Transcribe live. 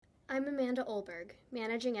I'm Amanda Olberg,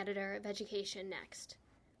 Managing Editor of Education Next.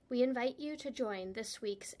 We invite you to join this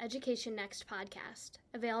week's Education Next podcast,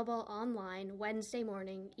 available online Wednesday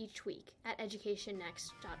morning each week at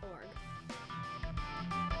educationnext.org.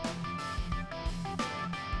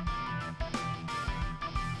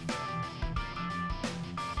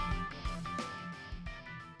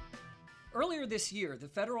 Earlier this year, the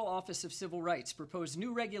Federal Office of Civil Rights proposed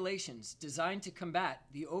new regulations designed to combat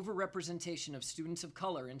the overrepresentation of students of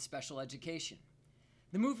color in special education.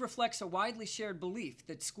 The move reflects a widely shared belief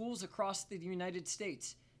that schools across the United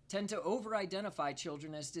States tend to over-identify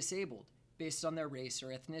children as disabled based on their race or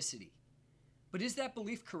ethnicity. But is that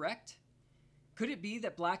belief correct? Could it be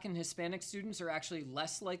that Black and Hispanic students are actually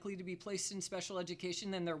less likely to be placed in special education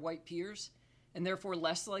than their white peers, and therefore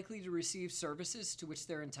less likely to receive services to which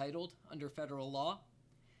they're entitled under federal law?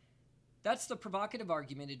 That's the provocative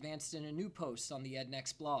argument advanced in a new post on the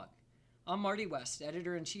EdNext blog. I'm Marty West,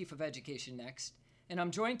 Editor-in-Chief of Education Next, and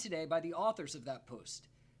I'm joined today by the authors of that post,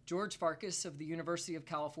 George Farkas of the University of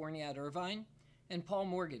California at Irvine, and Paul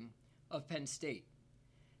Morgan of Penn State.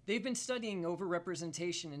 They've been studying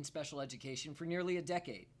overrepresentation in special education for nearly a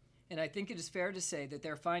decade, and I think it is fair to say that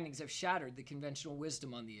their findings have shattered the conventional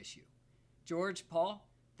wisdom on the issue. George, Paul,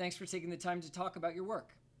 thanks for taking the time to talk about your work.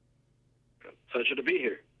 Pleasure to be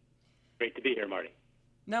here. Great to be here, Marty.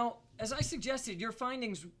 Now, as I suggested, your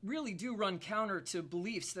findings really do run counter to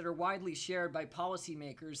beliefs that are widely shared by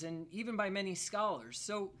policymakers and even by many scholars.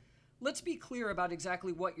 So let's be clear about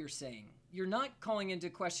exactly what you're saying. You're not calling into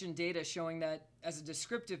question data showing that, as a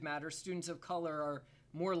descriptive matter, students of color are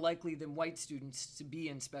more likely than white students to be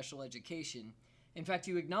in special education. In fact,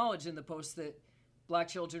 you acknowledge in the post that Black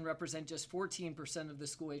children represent just 14% of the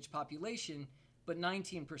school-age population, but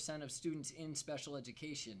 19% of students in special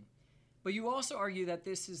education. But you also argue that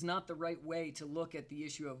this is not the right way to look at the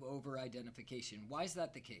issue of over-identification. Why is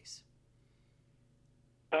that the case?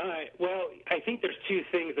 Well, I think there's two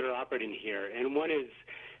things that are operating here, and one is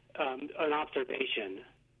an observation,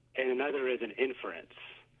 and another is an inference.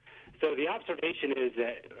 So the observation is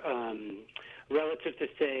that relative to,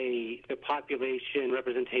 say, the population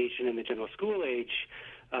representation in the general school age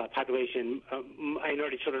population,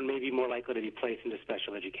 minority children may be more likely to be placed into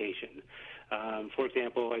special education. For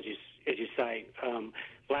example, as you cite,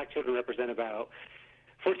 Black children represent about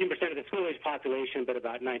 14% of the school age population, but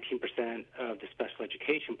about 19% of the special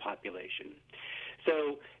education population.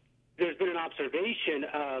 So there's been an observation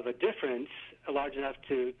of a difference large enough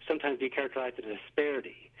to sometimes be characterized as a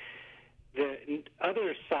disparity. The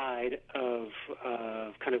other side of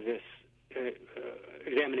kind of this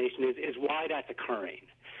examination is why that's occurring.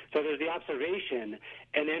 So there's the observation,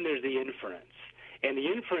 and then there's the inference. And the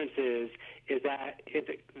inference is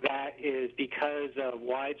that is because of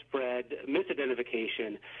widespread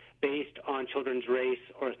misidentification based on children's race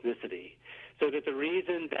or ethnicity. So that the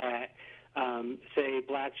reason that say,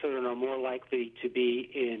 Black children are more likely to be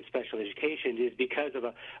in special education is because of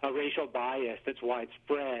a racial bias that's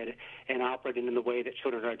widespread and operating in the way that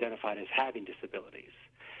children are identified as having disabilities.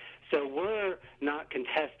 So we're not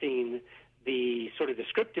contesting the sort of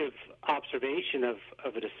descriptive observation of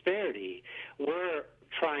a disparity. We're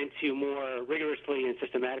trying to more rigorously and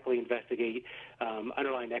systematically investigate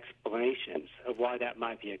underlying explanations of why that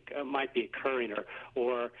might be occurring,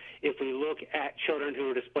 or if we look at children who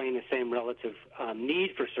are displaying the same relative need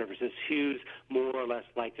for services, who's more or less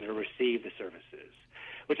likely to receive the services,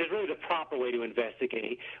 which is really the proper way to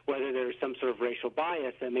investigate whether there's some sort of racial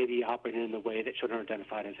bias that may be operating in the way that children are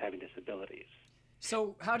identified as having disabilities.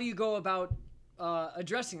 So how do you go about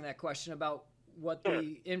addressing that question about what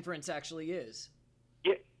the inference actually is?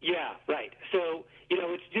 Yeah, right. So,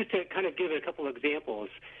 it's just to kind of give a couple of examples.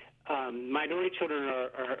 Minority children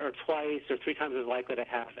are twice or three times as likely to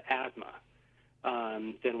have asthma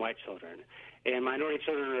than white children. And minority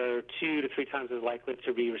children are 2 to 3 times as likely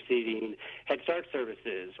to be receiving Head Start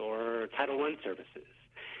services or Title I services.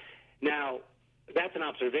 Now, that's an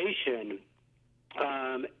observation.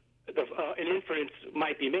 An inference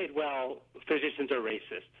might be made, well, physicians are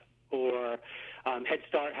racist, or Head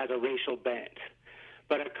Start has a racial bent.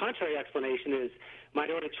 But a contrary explanation is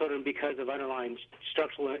minority children, because of underlying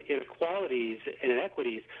structural inequalities and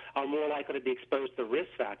inequities, are more likely to be exposed to risk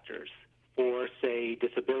factors for, say,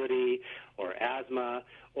 disability or asthma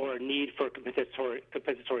or need for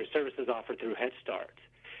compensatory services offered through Head Start.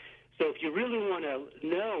 So if you really want to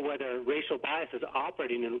know whether racial bias is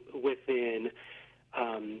operating within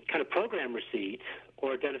kind of program receipt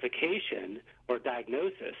or identification or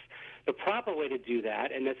diagnosis, the proper way to do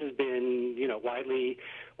that, and this has been, widely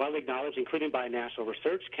acknowledged, including by a National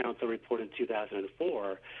Research Council report in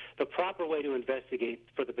 2004, the proper way to investigate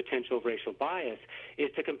for the potential of racial bias is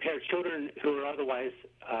to compare children who are otherwise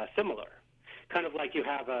similar. Kind of like you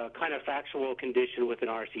have a kind of factual condition with an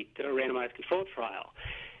RC, a randomized controlled trial,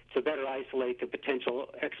 to better isolate the potential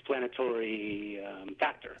explanatory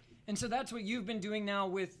factor. And so that's what you've been doing now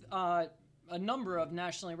with a number of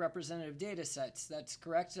nationally representative data sets. That's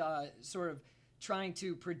correct? Sort of trying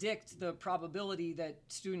to predict the probability that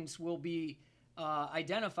students will be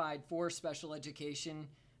identified for special education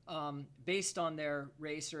based on their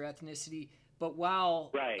race or ethnicity, but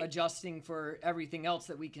while adjusting for everything else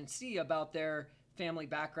that we can see about their family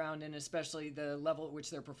background and especially the level at which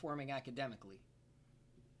they're performing academically.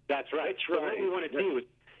 That's right. So what we want to do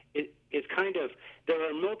is kind of, there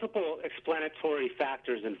are multiple explanatory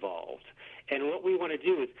factors involved. And what we want to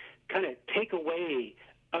do is kind of take away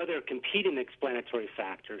other competing explanatory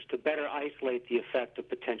factors to better isolate the effect of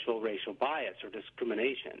potential racial bias or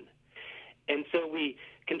discrimination. And so we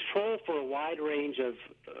control for a wide range of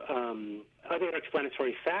other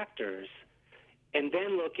explanatory factors and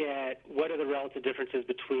then look at what are the relative differences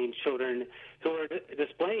between children who are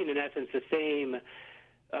displaying, in essence, the same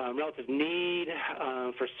relative need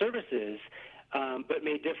for services, but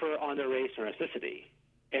may differ on their race or ethnicity.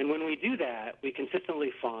 And when we do that, we consistently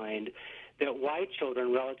find that white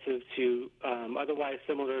children relative to otherwise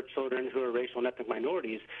similar children who are racial and ethnic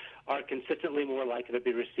minorities are consistently more likely to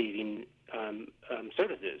be receiving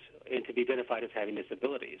services and to be identified as having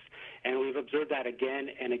disabilities. And we've observed that again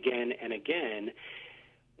and again and again,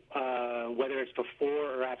 whether it's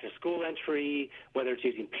before or after school entry, whether it's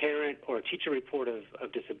using parent or teacher report of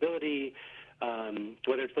disability,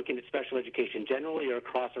 whether it's looking at special education generally or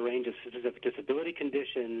across a range of specific disability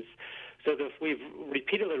conditions. So that we've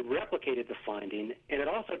repeatedly replicated the finding, and it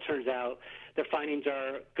also turns out the findings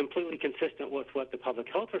are completely consistent with what the public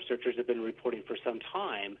health researchers have been reporting for some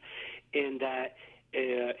time, in that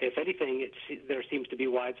if anything, there seems to be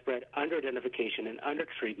widespread under-identification and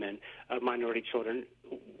under-treatment of minority children,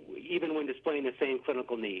 even when displaying the same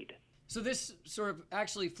clinical need. So this sort of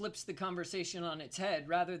actually flips the conversation on its head.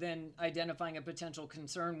 Rather than identifying a potential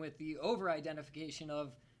concern with the over-identification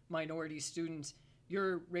of minority students,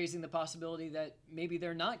 you're raising the possibility that maybe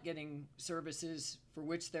they're not getting services for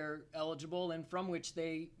which they're eligible and from which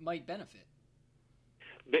they might benefit.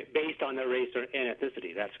 Based on their race and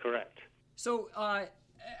ethnicity, that's correct. So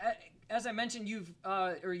as I mentioned, you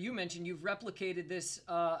mentioned you've replicated this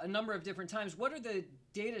a number of different times. What are the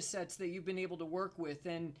data sets that you've been able to work with,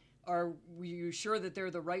 and are you sure that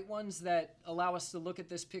they're the right ones that allow us to look at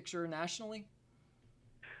this picture nationally?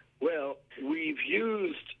 Well, we've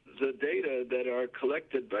used the data that are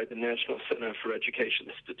collected by the National Center for Education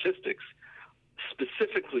Statistics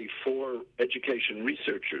specifically for education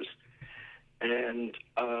researchers. And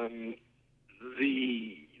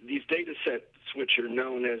these data sets, which are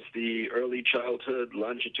known as the Early Childhood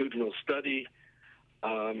Longitudinal Study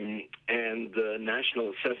and the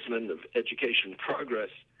National Assessment of Education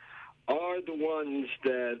Progress, are the ones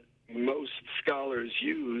that most scholars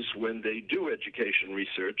use when they do education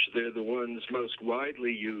research. They're the ones most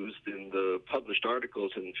widely used in the published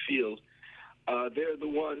articles in the field. They're the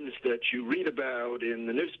ones that you read about in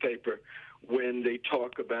the newspaper when they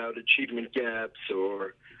talk about achievement gaps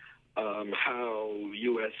or how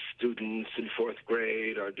U.S. students in fourth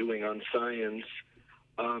grade are doing on science.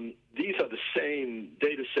 These are the same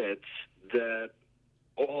data sets that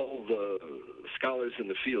all the scholars in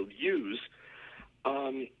the field use.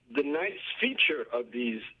 The nice feature of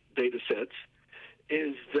these data sets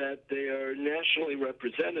is that they are nationally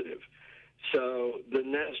representative. So the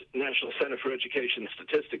National Center for Education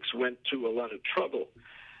Statistics went to a lot of trouble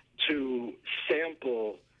to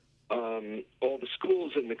sample all the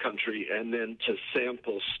schools in the country and then to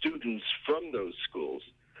sample students from those schools.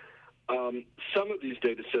 Some of these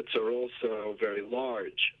data sets are also very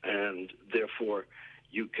large, and therefore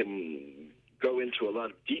you can go into a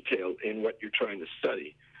lot of detail in what you're trying to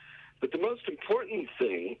study. But the most important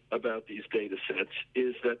thing about these data sets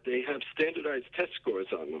is that they have standardized test scores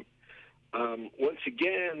on them. Once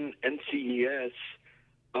again, NCES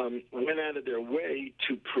went out of their way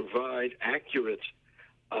to provide accurate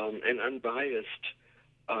and unbiased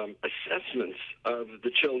assessments of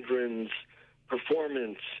the children's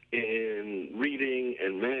performance in reading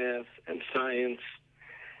and math and science.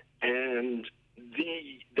 And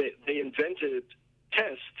they invented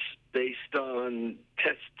tests based on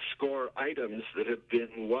test score items that have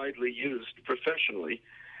been widely used professionally,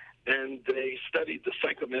 and they studied the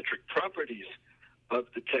psychometric properties of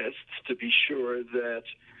the tests to be sure that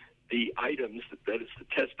the items, that is the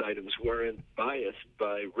test items, weren't biased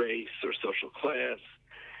by race or social class.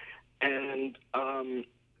 And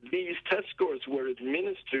these test scores were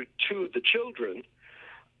administered to the children,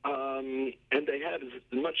 and they had as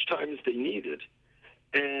much time as they needed.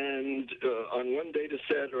 And on one data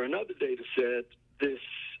set or another data set, this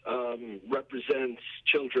represents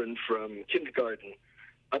children from kindergarten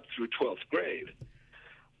up through 12th grade.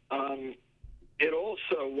 It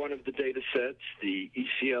also, one of the data sets, the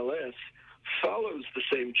ECLS, follows the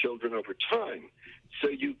same children over time. So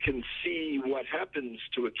you can see what happens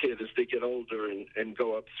to a kid as they get older and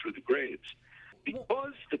go up through the grades.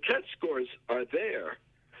 Because the test scores are there,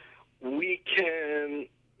 we can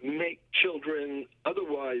make children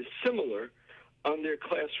otherwise similar on their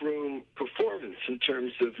classroom performance in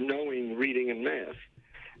terms of knowing reading and math.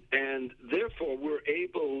 And therefore, we're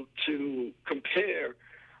able to compare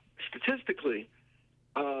statistically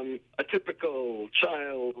a typical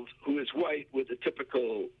child who is white with a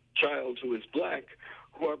typical child who is black,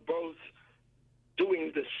 who are both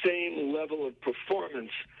doing the same level of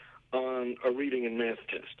performance on a reading and math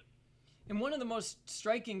test. And one of the most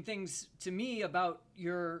striking things to me about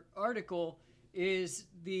your article is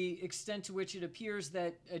the extent to which it appears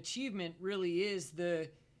that achievement really is the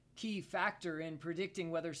key factor in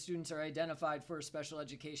predicting whether students are identified for special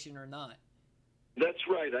education or not. That's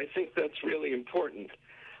right. I think that's really important.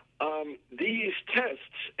 These tests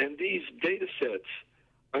and these data sets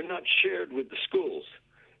are not shared with the schools.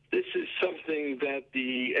 This is something that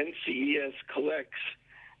the NCES collects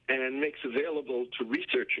and makes available to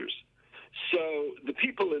researchers. So the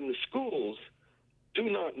people in the schools do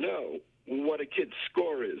not know what a kid's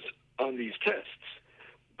score is on these tests,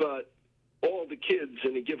 but all the kids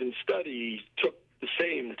in a given study took the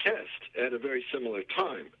same test at a very similar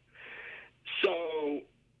time. So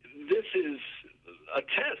this is a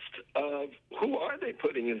test of who are they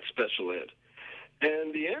putting in special ed?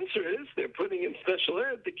 And the answer is they're putting in special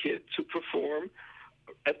ed the kids who perform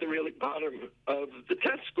at the really bottom of the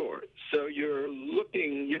test score. So you're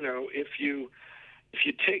looking, if you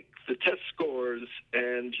take the test scores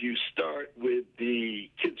and you start with the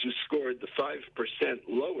kids who scored the 5%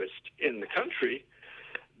 lowest in the country,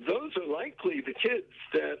 those are likely the kids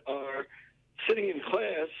that are sitting in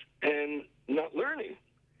class and not learning.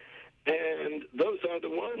 And those are the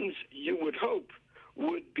ones you would hope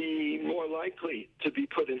would be more likely to be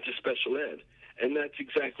put into special ed. And that's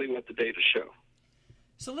exactly what the data show.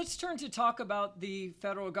 So let's turn to talk about the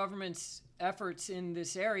federal government's efforts in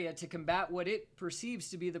this area to combat what it perceives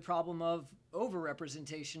to be the problem of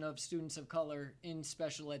overrepresentation of students of color in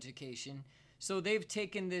special education. So they've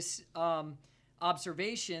taken this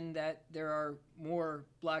observation that there are more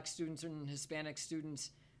black students and Hispanic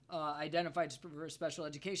students identified for special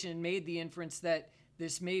education and made the inference that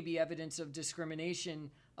this may be evidence of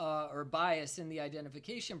discrimination or bias in the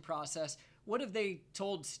identification process. What have they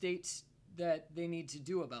told states that they need to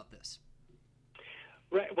do about this?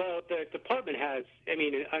 Right. Well, the department has,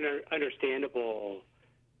 an understandable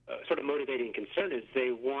sort of motivating concern is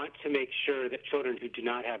they want to make sure that children who do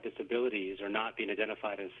not have disabilities are not being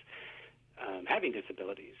identified as having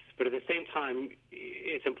disabilities. But at the same time,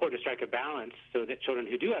 it's important to strike a balance so that children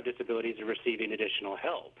who do have disabilities are receiving additional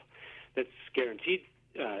help that's guaranteed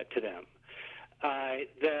to them.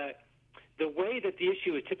 The way that the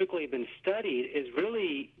issue has typically been studied is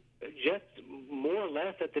really just more or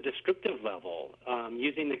less at the descriptive level,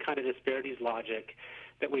 using the kind of disparities logic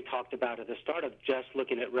that we talked about at the start of just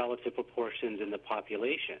looking at relative proportions in the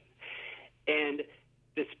population. And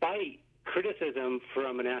despite criticism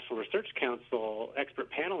from a National Research Council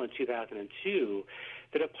expert panel in 2002,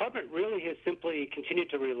 the department really has simply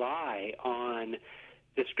continued to rely on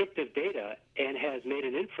descriptive data and has made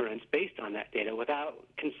an inference based on that data without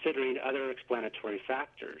considering other explanatory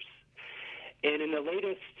factors. And in the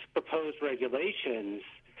latest proposed regulations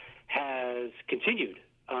has continued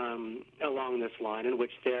along this line, in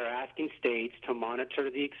which they're asking states to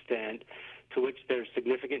monitor the extent to which there's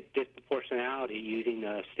significant disproportionality using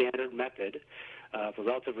a standard method of a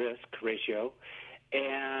relative risk ratio,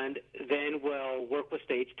 and then we'll work with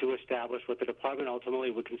states to establish what the department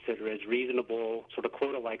ultimately would consider as reasonable sort of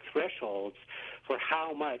quota-like thresholds for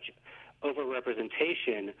how much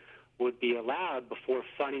overrepresentation would be allowed before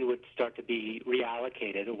funding would start to be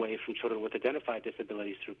reallocated away from children with identified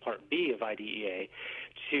disabilities through Part B of IDEA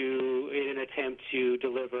in an attempt to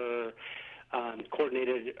deliver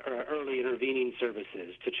coordinated early intervening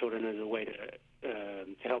services to children as a way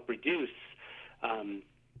to help reduce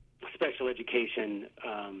special education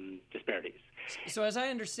disparities. So as I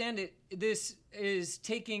understand it, this is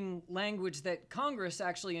taking language that Congress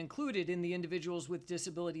actually included in the Individuals with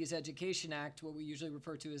Disabilities Education Act, what we usually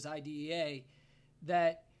refer to as IDEA,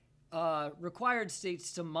 that required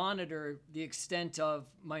states to monitor the extent of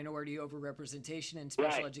minority overrepresentation in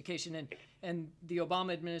special education. And the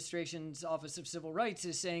Obama administration's Office of Civil Rights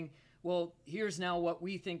is saying, well, here's now what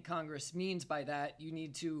we think Congress means by that. You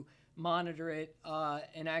need to monitor it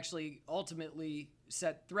and actually ultimately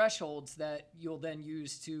set thresholds that you'll then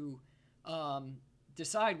use to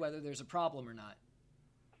decide whether there's a problem or not.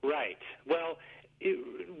 Right. Well,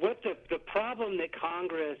 what the problem that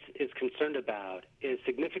Congress is concerned about is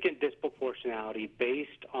significant disproportionality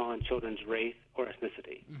based on children's race or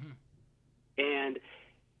ethnicity. Mm-hmm. And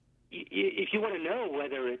if you want to know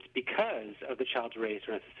whether it's because of the child's race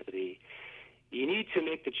or ethnicity, you need to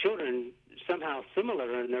make the children somehow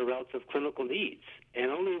similar in their relative clinical needs. And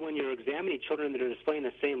only when you're examining children that are displaying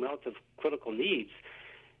the same relative clinical needs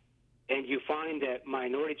and you find that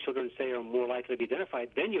minority children, say, are more likely to be identified,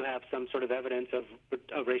 then you have some sort of evidence of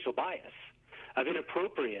racial bias, of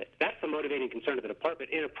inappropriate, that's the motivating concern of the department,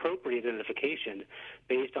 inappropriate identification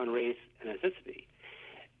based on race and ethnicity.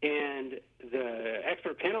 And the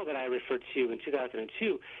expert panel that I referred to in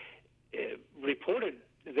 2002 reported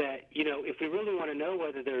that, if we really want to know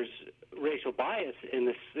whether there's racial bias in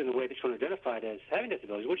the way that children are identified as having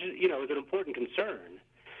disabilities, which is, is an important concern,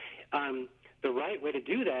 the right way to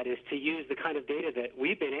do that is to use the kind of data that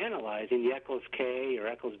we've been analyzing, the ECHLS-K or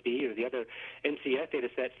ECHLS-B or the other NCS data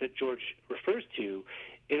sets that George refers to,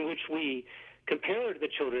 in which we compared the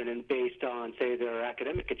children and based on, say, their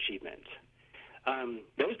academic achievement.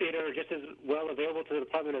 Those data are just as well available to the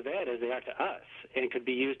Department of Ed as they are to us and could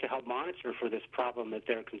be used to help monitor for this problem that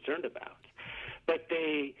they're concerned about. But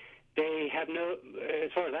they have no,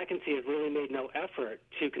 as far as I can see, have really made no effort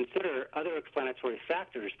to consider other explanatory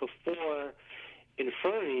factors before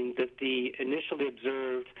inferring that the initially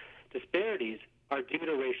observed disparities are due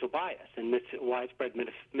to racial bias and widespread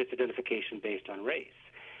misidentification based on race.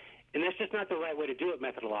 And that's just not the right way to do it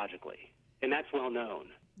methodologically, and that's well known.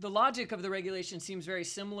 The logic of the regulation seems very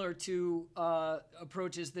similar to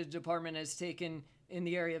approaches the department has taken in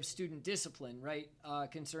the area of student discipline, right?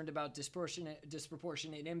 Concerned about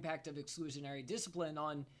disproportionate impact of exclusionary discipline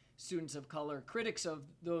on students of color. Critics of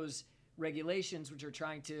those regulations, which are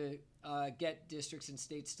trying to get districts and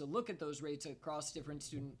states to look at those rates across different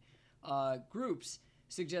student groups,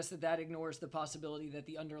 suggest that ignores the possibility that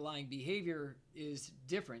the underlying behavior is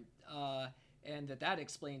different and that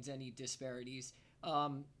explains any disparities.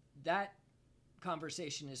 That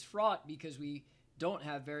conversation is fraught because we don't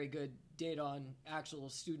have very good data on actual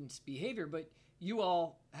students' behavior, but you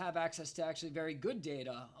all have access to actually very good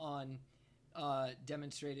data on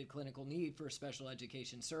demonstrated clinical need for special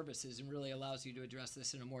education services and really allows you to address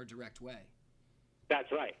this in a more direct way.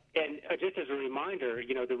 That's right. And just as a reminder,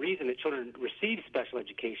 the reason that children receive special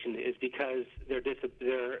education is because their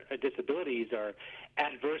disabilities are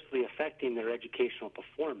adversely affecting their educational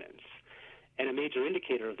performance. And a major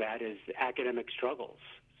indicator of that is academic struggles.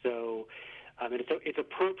 So it's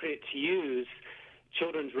appropriate to use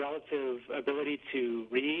children's relative ability to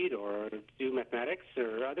read or do mathematics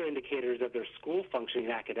or other indicators of their school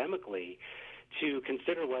functioning academically to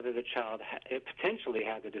consider whether the child potentially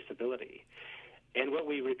has a disability. And what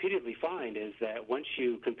we repeatedly find is that once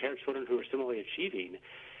you compare children who are similarly achieving,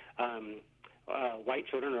 white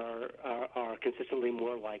children are consistently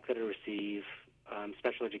more likely to receive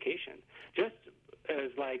special education. Just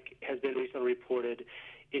as has been recently reported,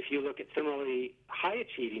 if you look at similarly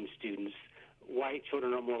high-achieving students, white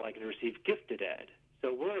children are more likely to receive gifted ed.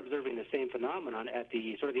 So we're observing the same phenomenon at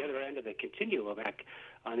the sort of the other end of the continuum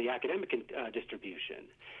on the academic distribution.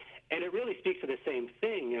 And it really speaks to the same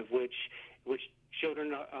thing of which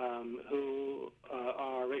children who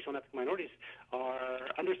are racial and ethnic minorities are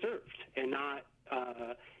underserved and not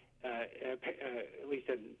at least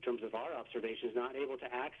in terms of our observations, not able to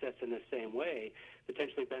access in the same way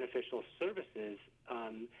potentially beneficial services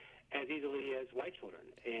as easily as white children.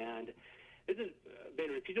 And this has been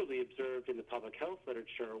repeatedly observed in the public health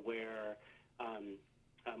literature where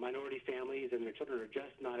minority families and their children are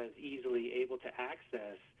just not as easily able to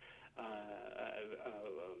access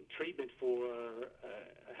treatment for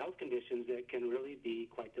health conditions that can really be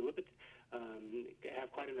quite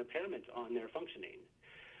have quite an impairment on their functioning.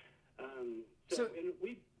 And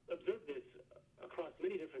we've observed this across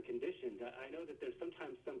many different conditions. I know that there's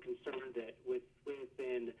sometimes some concern that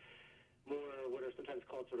within more what are sometimes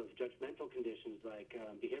called sort of judgmental conditions like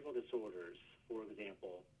behavioral disorders, for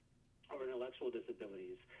example, or intellectual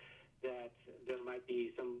disabilities, that there might be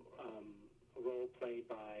some role played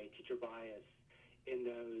by teacher bias in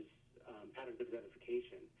those patterns of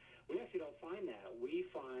identification. We actually don't find that. We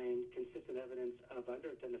find consistent evidence of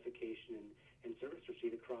under-identification and service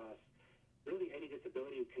receipt across really any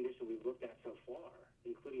disability condition we've looked at so far,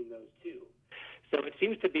 including those two. So it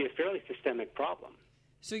seems to be a fairly systemic problem.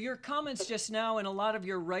 So your comments just now and a lot of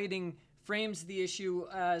your writing frames the issue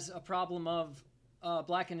as a problem of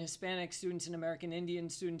Black and Hispanic students and American Indian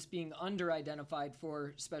students being under-identified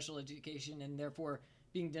for special education and therefore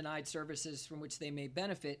being denied services from which they may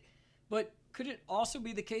benefit. But could it also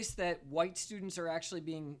be the case that white students are actually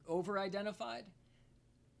being over-identified?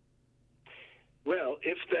 Well,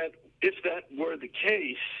 if that were the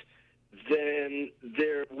case, then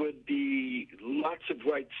there would be lots of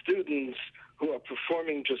white students who are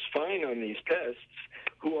performing just fine on these tests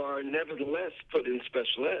who are nevertheless put in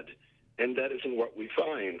special ed. And that isn't what we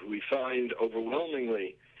find. We find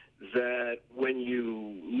overwhelmingly that when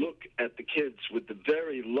you look at the kids with the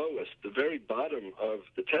very lowest, the very bottom of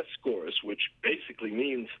the test scores, which basically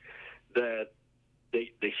means that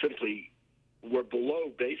they simply were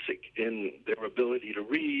below basic in their ability to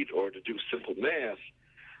read or to do simple math,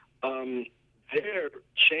 their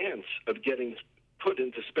chance of getting put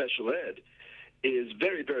into special ed is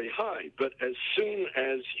very, very high. But as soon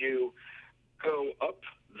as you go up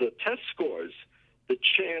the test scores, the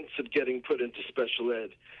chance of getting put into special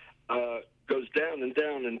ed goes down and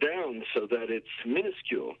down and down so that it's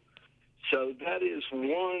minuscule. So that is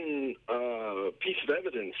one piece of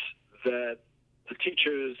evidence that the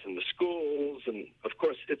teachers and the schools, and of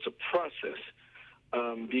course it's a process,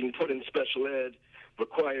 being put in special ed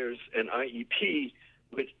requires an IEP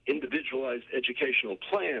with individualized educational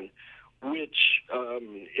plan, which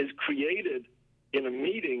is created in a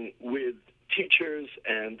meeting with teachers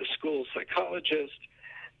and the school psychologist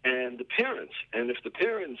and the parents. And if the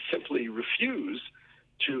parents simply refuse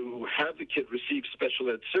to have the kid receive special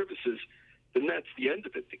ed services, then that's the end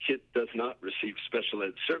of it. The kid does not receive special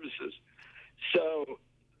ed services. So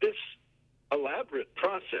this elaborate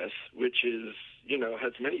process, which is,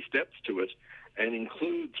 has many steps to it and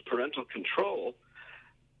includes parental control,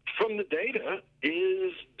 from the data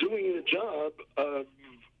is doing the job of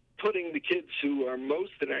putting the kids who are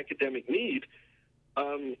most in academic need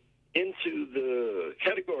into the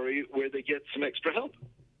category where they get some extra help.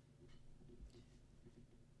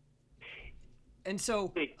 And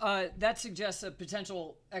so that suggests a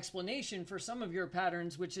potential explanation for some of your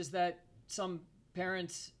patterns, which is that some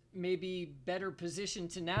parents may be better positioned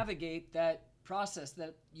to navigate that process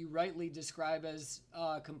that you rightly describe as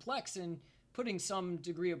complex and putting some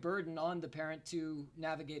degree of burden on the parent to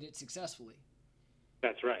navigate it successfully.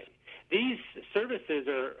 That's right. These services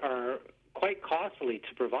are quite costly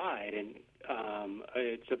to provide, and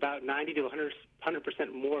it's about 90 to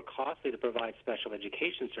 100% more costly to provide special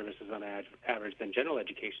education services on average than general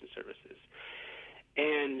education services.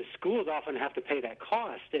 And schools often have to pay that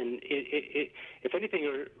cost, and if anything,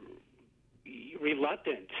 are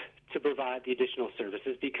reluctant to provide the additional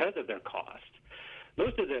services because of their cost.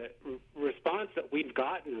 Most of the response that we've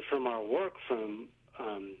gotten from our work from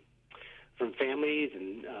families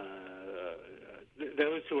and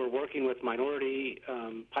those who are working with minority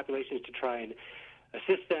populations to try and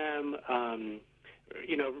assist them,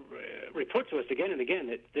 report to us again and again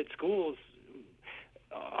that schools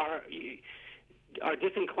are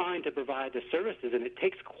disinclined to provide the services, and it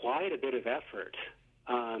takes quite a bit of effort,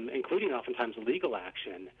 including oftentimes legal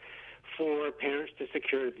action, for parents to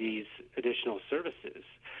secure these additional services.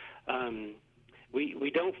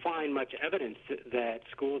 We don't find much evidence that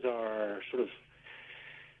schools are sort of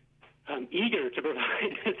eager to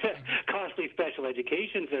provide costly special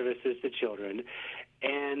education services to children,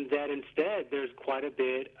 and that instead there's quite a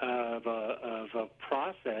bit of a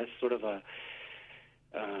process, sort of a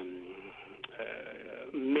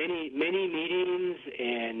many meetings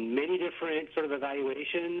and many different sort of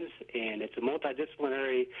evaluations, and it's a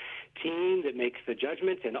multidisciplinary team that makes the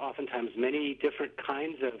judgment, and oftentimes many different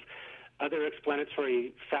kinds of other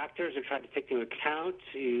explanatory factors are tried to take into account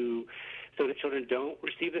so that children don't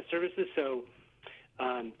receive the services. So,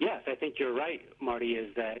 yes, I think you're right, Marty,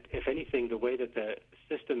 is that if anything, the way that the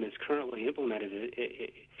system is currently implemented,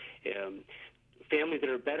 families that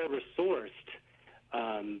are better resourced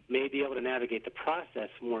may be able to navigate the process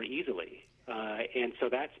more easily. And so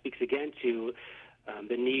that speaks again to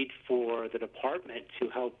the need for the department to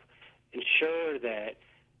help ensure that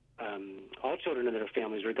all children and their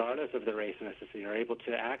families, regardless of their race and ethnicity, are able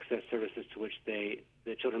to access services to which the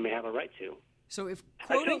children may have a right to. So if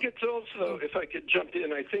I think it's also, if I could jump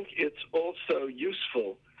in, I think it's also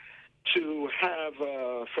useful to have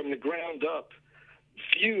from the ground up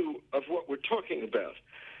view of what we're talking about.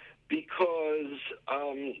 because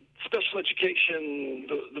special education,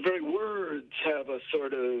 the very words have a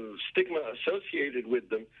sort of stigma associated with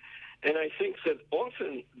them. And I think that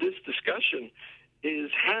often this discussion is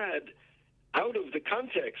had out of the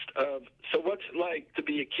context of, so what's it like to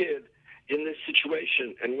be a kid in this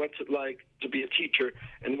situation, and what's it like to be a teacher,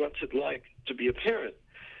 and what's it like to be a parent?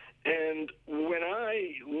 And when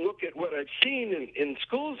I look at what I've seen in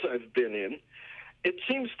schools I've been in, it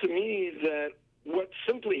seems to me that what's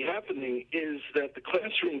simply happening is that the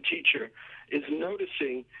classroom teacher is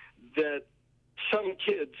noticing that some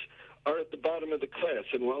kids are at the bottom of the class,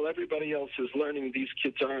 and while everybody else is learning, these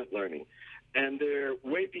kids aren't learning. And they're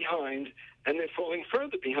way behind, and they're falling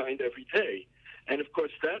further behind every day. And, of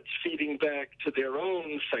course, that's feeding back to their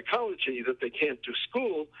own psychology that they can't do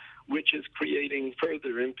school, which is creating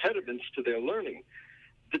further impediments to their learning.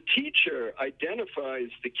 The teacher identifies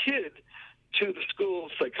the kid to the school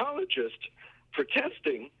psychologist for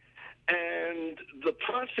testing, and the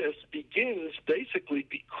process begins basically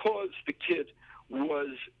because the kid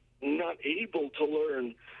was not able to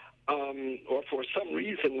learn or for some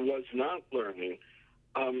reason was not learning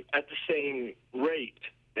at the same rate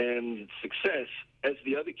and success as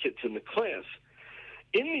the other kids in the class.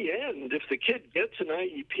 In the end, if the kid gets an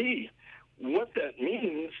IEP, what that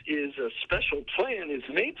means is a special plan is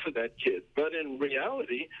made for that kid. But in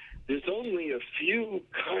reality, there's only a few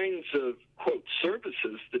kinds of, quote,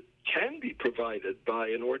 services that can be provided by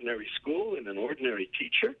an ordinary school and an ordinary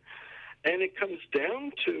teacher. And it comes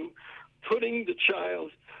down to putting the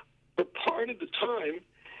child for part of the time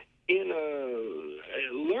in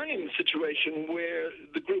a learning situation where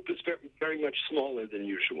the group is very, very much smaller than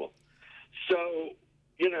usual. So,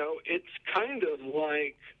 you know, it's kind of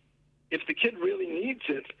like if the kid really needs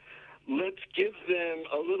it, let's give them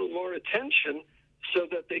a little more attention so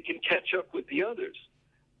that they can catch up with the others.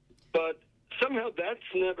 But somehow that's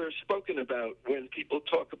never spoken about when people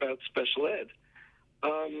talk about special ed.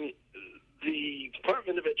 The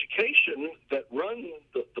Department of Education that runs,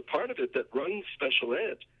 the part of it that runs special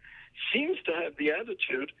ed, seems to have the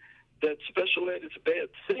attitude that special ed is a bad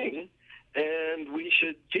thing and we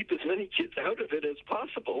should keep as many kids out of it as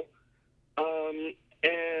possible.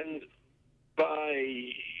 And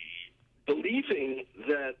by believing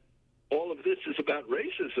that all of this is about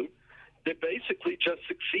racism, they're basically just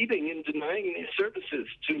succeeding in denying these services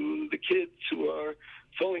to the kids who are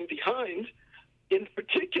falling behind, in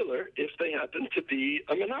particular if they happen to be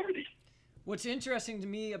a minority. What's interesting to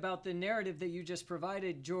me about the narrative that you just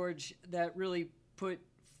provided, George, that really put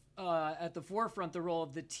at the forefront the role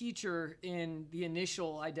of the teacher in the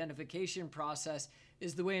initial identification process,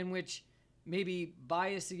 is the way in which maybe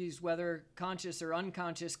biases, whether conscious or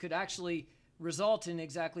unconscious, could actually result in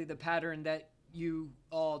exactly the pattern that you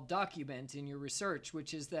all document in your research,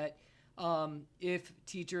 which is that if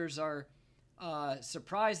teachers are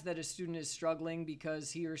surprised that a student is struggling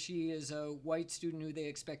because he or she is a white student who they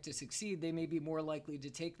expect to succeed, they may be more likely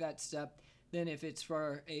to take that step than if it's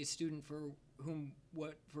for a student for whom,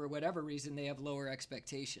 for whatever reason, they have lower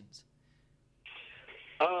expectations.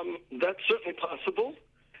 That's certainly possible.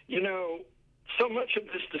 You know, so much of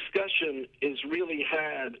this discussion is really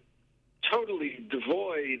had totally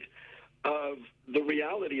devoid of the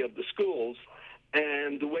reality of the schools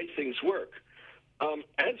and the way things work.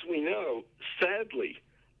 As we know, sadly,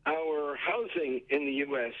 our housing in the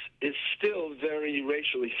U.S. is still very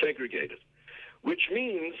racially segregated, which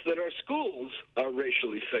means that our schools are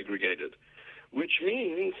racially segregated, which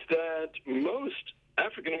means that most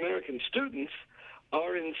African-American students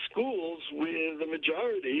are in schools with a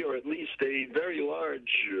majority, or at least a very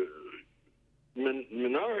large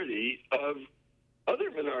minority of other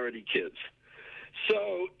minority kids.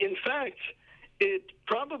 So, in fact, it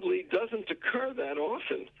probably doesn't occur that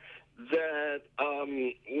often that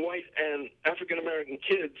white and African-American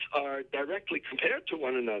kids are directly compared to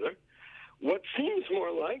one another. What seems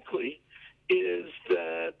more likely is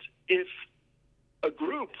that if a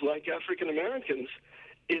group like African-Americans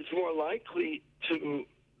is more likely to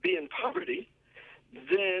be in poverty,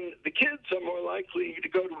 then the kids are more likely to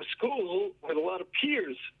go to a school with a lot of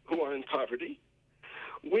peers who are in poverty,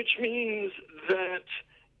 which means that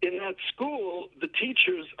in that school, the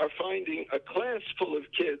teachers are finding a class full of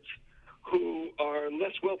kids who are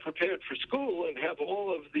less well prepared for school and have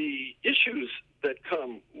all of the issues that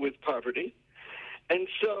come with poverty. And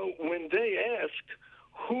so when they ask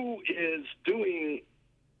who is doing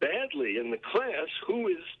badly in the class, who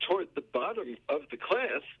is toward the bottom of the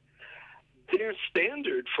class, their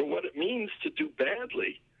standard for what it means to do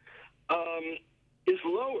badly is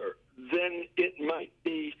lower than it might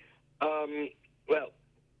be,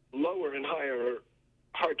 lower and higher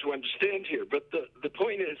hard to understand here, but the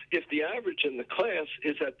point is, if the average in the class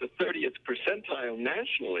is at the 30th percentile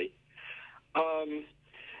nationally,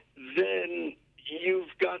 then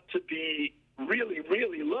you've got to be really,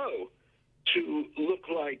 really low to look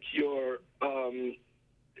like you're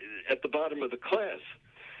at the bottom of the class.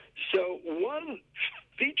 So one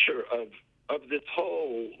feature of this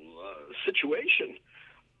whole situation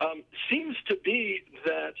seems to be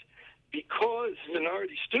that because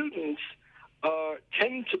minority students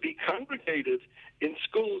tend to be congregated in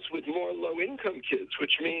schools with more low-income kids,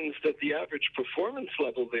 which means that the average performance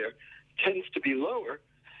level there tends to be lower,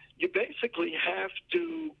 you basically have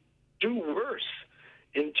to do worse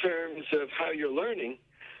in terms of how you're learning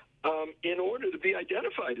in order to be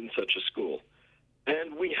identified in such a school.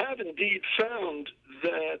 And we have indeed found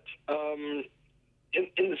that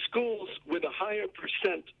in the schools with a higher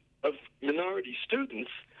percent of minority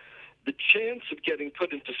students, the chance of getting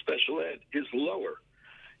put into special ed is lower.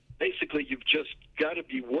 Basically, you've just got to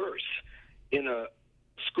be worse in a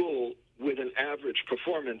school with an average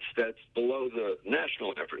performance that's below the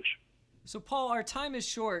national average. So, Paul, our time is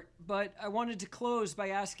short, but I wanted to close by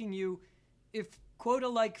asking you if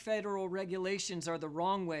quota-like federal regulations are the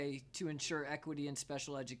wrong way to ensure equity in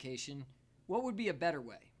special education, what would be a better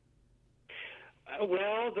way?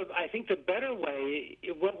 Well, I think the better way,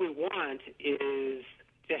 what we want is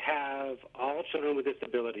to have all children with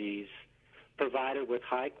disabilities provided with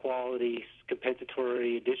high-quality,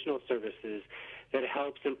 compensatory additional services that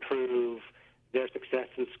helps improve their success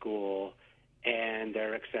in school and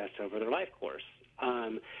their success over their life course.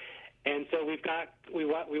 And so we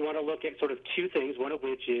want to look at sort of two things, one of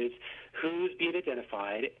which is who's being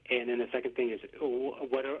identified, and then the second thing is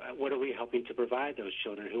what are we helping to provide those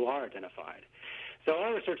children who are identified. So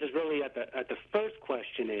our research is really at the first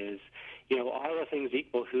question is, all the things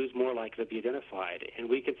equal, who's more likely to be identified? And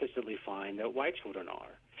we consistently find that white children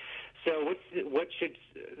are. So what should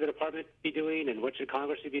the department be doing, and what should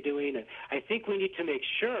Congress be doing? And I think we need to make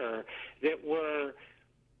sure that we're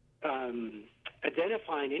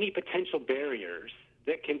identifying any potential barriers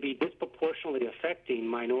that can be disproportionately affecting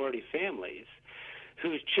minority families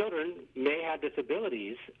whose children may have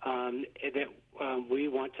disabilities that we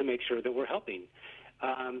want to make sure that we're helping.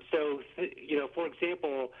 For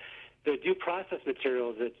example, the due process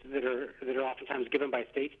materials that are oftentimes given by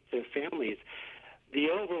states to families, the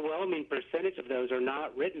overwhelming percentage of those are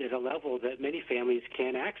not written at a level that many families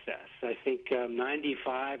can access. I think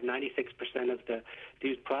 95, 96% of the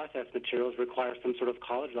due process materials require some sort of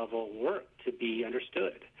college-level work to be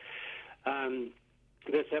understood.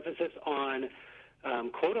 This emphasis on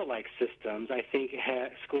quota-like systems, I think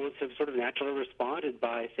schools have sort of naturally responded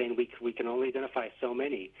by saying we can only identify so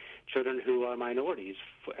many children who are minorities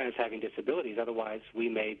as having disabilities. Otherwise, we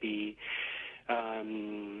may be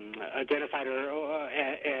identified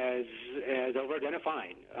as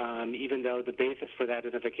over-identifying, even though the basis for that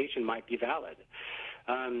identification might be valid.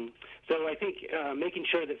 So I think making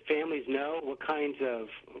sure that families know what kinds of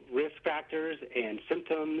risk factors and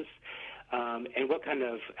symptoms and what kind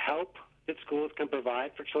of help that schools can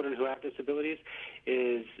provide for children who have disabilities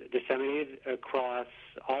is disseminated across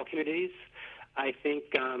all communities, I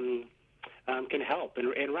think can help.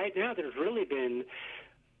 And right now there's really been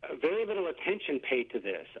very little attention paid to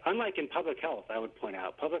this. Unlike in public health, I would point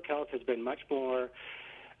out, public health has been much more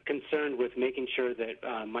concerned with making sure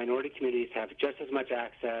that minority communities have just as much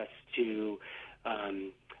access to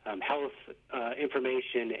health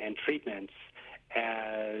information and treatments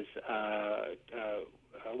as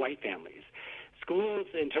white families. Schools,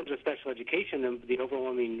 in terms of special education, the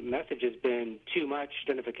overwhelming message has been too much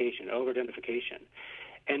identification, over-identification.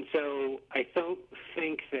 And so I don't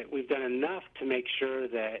think that we've done enough to make sure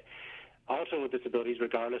that all children with disabilities,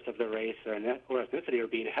 regardless of their race or ethnicity, are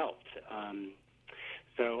being helped.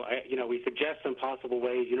 We suggest some possible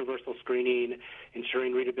ways: universal screening,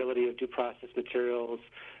 ensuring readability of due process materials,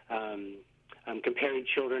 comparing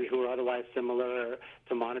children who are otherwise similar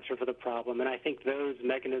to monitor for the problem. And I think those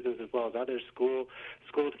mechanisms, as well as other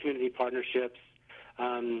school-to-community partnerships,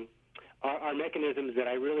 are mechanisms that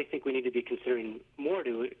I really think we need to be considering more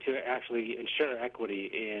to actually ensure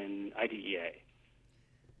equity in IDEA.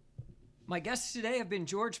 My guests today have been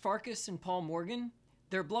George Farkas and Paul Morgan.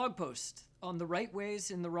 Their blog post on the right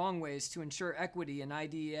ways and the wrong ways to ensure equity in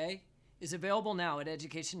IDEA is available now at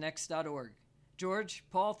educationnext.org. George,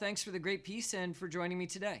 Paul, thanks for the great piece and for joining me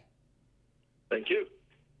today. Thank you.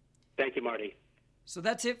 Thank you, Marty. So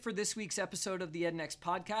that's it for this week's episode of the EdNext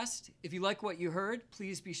podcast. If you like what you heard,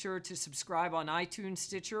 please be sure to subscribe on iTunes,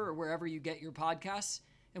 Stitcher, or wherever you get your podcasts.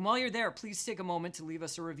 And while you're there, please take a moment to leave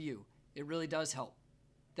us a review. It really does help.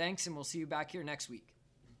 Thanks, and we'll see you back here next week.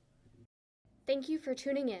 Thank you for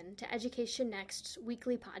tuning in to Education Next's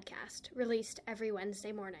weekly podcast, released every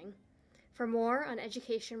Wednesday morning. For more on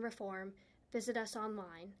education reform, visit us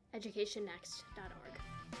online,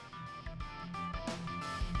 educationnext.org.